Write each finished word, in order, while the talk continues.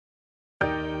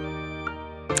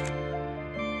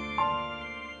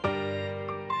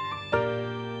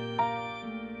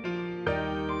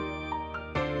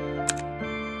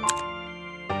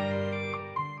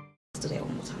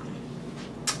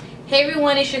Hey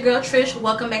everyone, it's your girl Trish.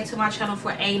 Welcome back to my channel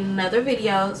for another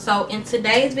video. So in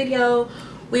today's video,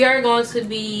 we are going to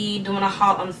be doing a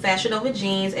haul on Fashion Nova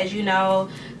jeans. As you know,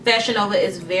 Fashion Nova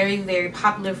is very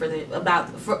popular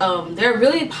they're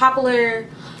really popular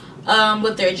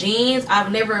with their jeans.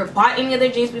 I've never bought any of their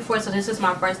jeans before, so this is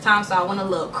my first time, so I went a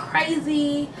little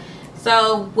crazy.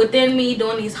 So within me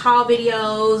doing these haul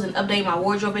videos and updating my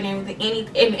wardrobe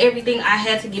and everything, I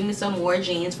had to give me some more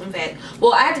jeans from I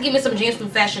had to give me some jeans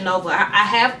from Fashion Nova. I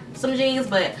have some jeans,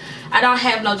 but I don't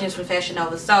have no jeans from Fashion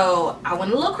Nova. So I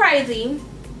went a little crazy.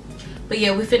 But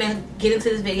yeah, we finna get into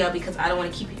this video because I don't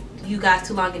want to keep you guys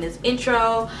too long in this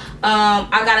intro.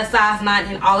 I got a size 9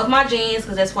 in all of my jeans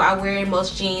because that's what I wear in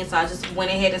most jeans. So I just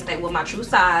went ahead and stayed with my true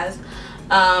size,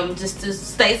 just to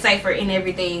stay safer and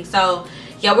everything. So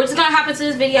yeah, we're just gonna hop into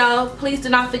this video. Please do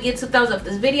not forget to thumbs up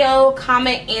this video,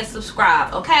 comment, and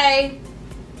subscribe, okay?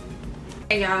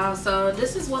 Hey y'all, so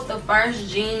this is what the first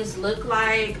jeans look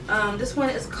like. This one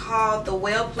is called the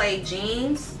Well Played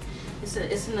jeans.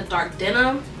 It's in the dark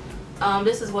denim.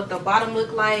 This is what the bottom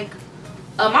look like.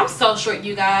 I'm so short,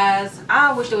 you guys.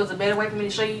 I wish there was a better way for me to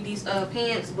show you these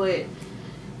pants, but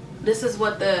this is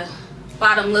what the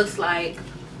bottom looks like.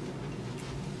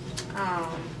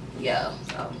 Yeah,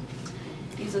 so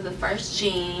these are the first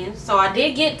jeans. So I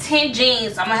did get 10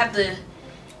 jeans. I'm gonna have to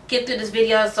get through this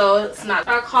video, so it's not.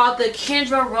 They're called the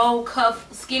Kendra roll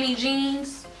cuff skinny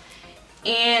jeans,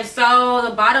 and so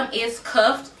the bottom is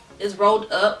cuffed, is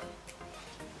rolled up.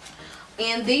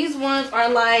 And these ones are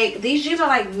like, these jeans are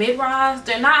like mid-rise.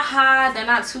 They're not high, they're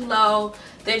not too low,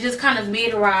 they're just kind of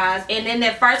mid-rise. And then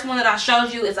that first one that I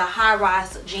showed you is a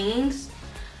high-rise jeans.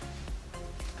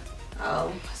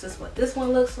 Oh, this is what this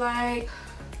one looks like.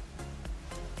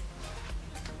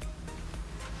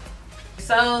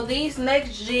 So these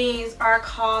next jeans are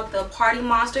called the Party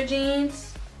Monster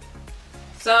jeans.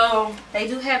 So they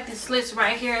do have these slits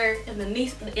right here in the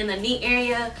knee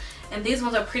area, and these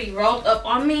ones are pretty rolled up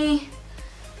on me.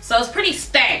 So it's pretty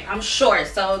stacked. I'm short,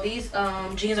 so these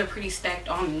jeans are pretty stacked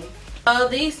on me.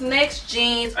 These next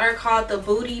jeans are called the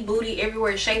Booty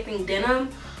Everywhere Shaping denim.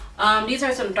 These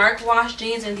are some dark wash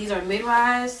jeans, and these are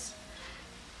mid-rise.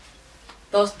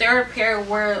 Those third pair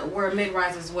were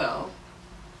mid-rise as well.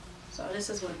 So this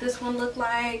is what this one looked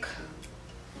like.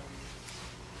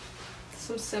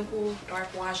 Some simple dark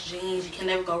wash jeans. You can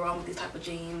never go wrong with these type of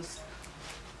jeans.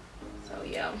 So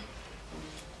yeah.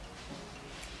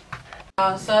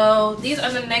 So these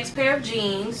are the next pair of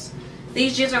jeans.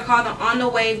 These jeans are called the On The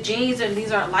Wave jeans, and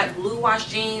these are light blue wash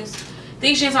jeans.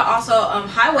 These jeans are also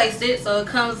high-waisted, so it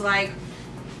comes like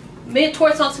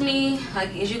mid-torso to me.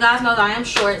 Like, as you guys know, I am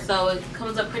short, so it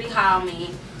comes up pretty high on me.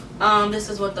 This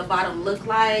is what the bottom look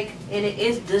like, and it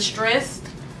is distressed.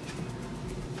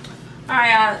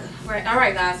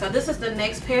 Alright guys, so this is the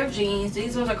next pair of jeans.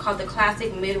 These ones are called the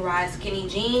classic mid-rise skinny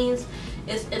jeans.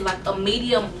 It's in like a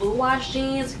medium blue wash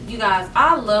jeans. You guys,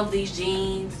 I love these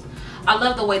jeans. I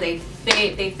love the way they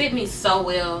fit. They fit me so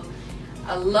well.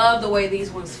 I love the way these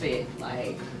ones fit.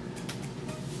 Like,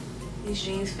 these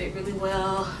jeans fit really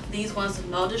well. These ones,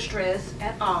 no distress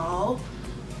at all.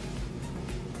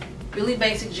 Really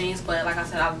basic jeans, but like I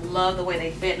said, I love the way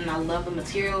they fit, and I love the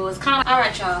material. It's kind of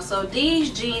alright, y'all. So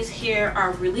these jeans here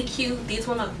are really cute. These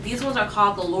ones are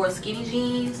called the Lord Skinny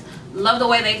jeans. Love the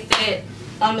way they fit.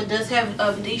 It does have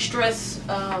de-stress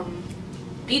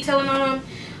detailing on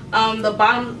them. The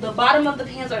bottom of the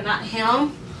pants are not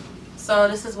hem, so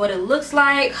this is what it looks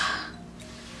like.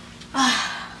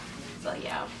 So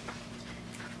yeah.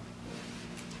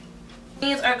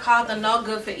 Jeans are called the No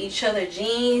Good For Each Other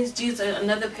jeans. These are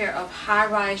another pair of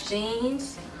high-rise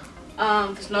jeans.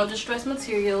 There's no distress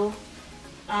material.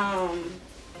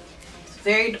 It's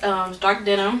very dark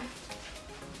denim.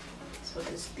 That's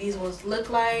what these ones look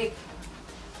like.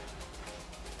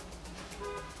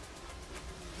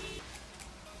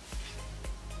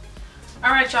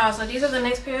 Alright y'all, so these are the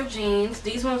next pair of jeans.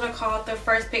 These ones are called the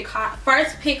First Pick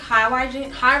high-rise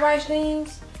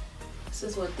jeans. This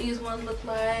is what these ones look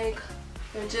like.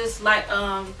 They're just like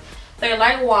they're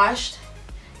light washed,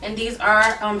 and these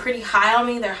are pretty high on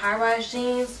me. They're high-rise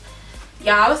jeans.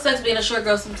 Y'all, it sucks being a short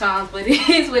girl sometimes, but it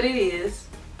is what it is.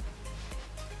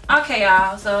 Okay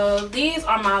y'all, so these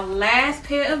are my last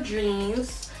pair of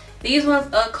jeans. These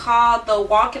ones are called the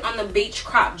Walking on the Beach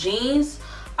crop jeans.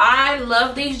 I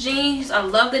love these jeans. I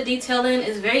love the detailing.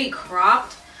 It's very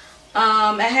cropped.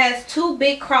 It has two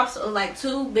big crops, like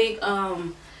two big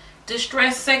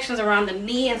distressed sections around the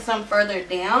knee and some further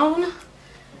down.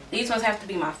 These ones have to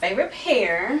be my favorite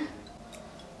pair.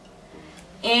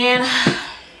 And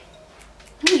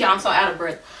y'all, I'm so out of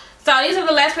breath. So these are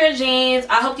the last pair of jeans.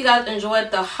 I hope you guys enjoyed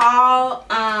the haul.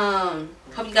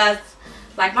 Hope you guys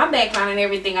like my background and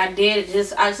everything. I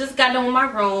just got done with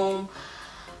my room.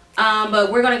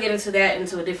 But we're gonna get into that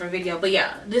into a different video. But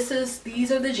yeah, these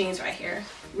are the jeans right here.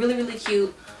 Really, really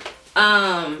cute.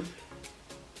 The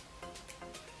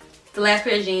last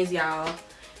pair of jeans, y'all.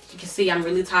 You can see I'm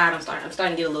really tired. I'm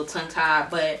starting to get a little tongue tied.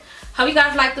 But hope you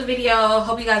guys liked the video.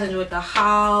 Hope you guys enjoyed the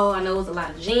haul. I know it was a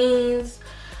lot of jeans.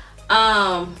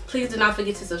 Please do not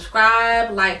forget to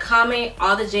subscribe, like, comment.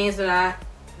 All the jeans that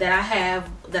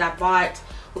I bought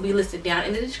will be listed down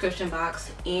in the description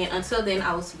box. And until then,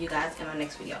 I will see you guys in my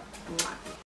next video. Mwah.